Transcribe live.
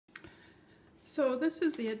So this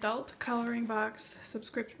is the adult coloring box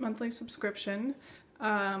monthly subscription.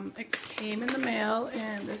 It came in the mail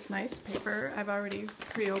in this nice paper. I've already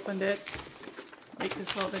pre-opened it, make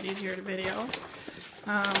this a little bit easier to video.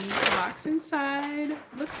 The box inside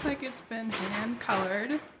looks like it's been hand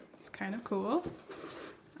colored. It's kind of cool.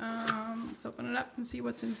 Let's open it up and see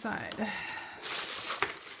what's inside.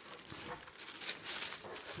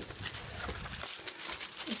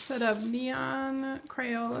 A set of neon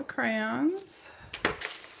Crayola crayons.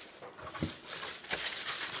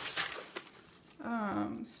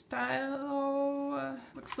 Stylo,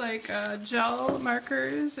 looks like gel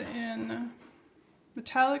markers and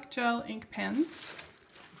metallic gel ink pens.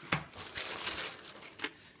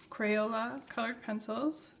 Crayola colored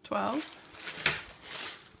pencils, 12.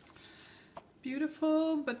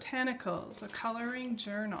 Beautiful Botanicals, a coloring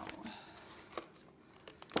journal.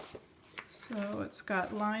 So it's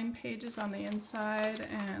got line pages on the inside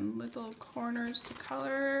and little corners to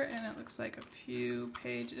color, and it looks like a few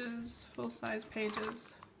pages, full-size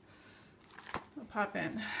pages. I'll pop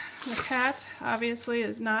in. The cat obviously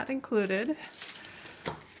is not included.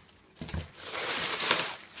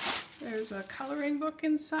 There's a coloring book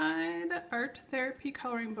inside, Art Therapy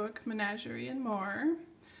Coloring Book, Menagerie and More,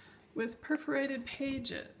 with perforated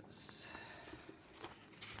pages.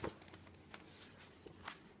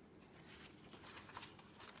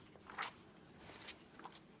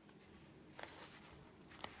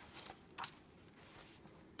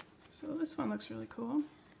 So this one looks really cool.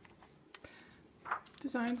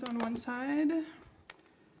 Designs on one side.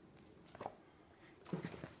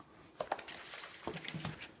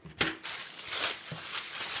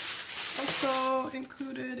 Also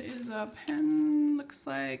included is a pen. Looks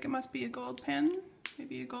like it must be a gold pen.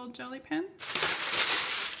 Maybe a gold jelly pen.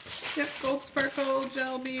 Yep, Gold Sparkle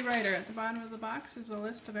Gel Bee Writer. At the bottom of the box is a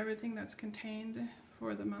list of everything that's contained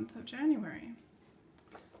for the month of January.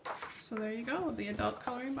 So there you go, the adult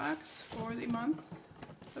coloring box for the month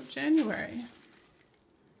of January.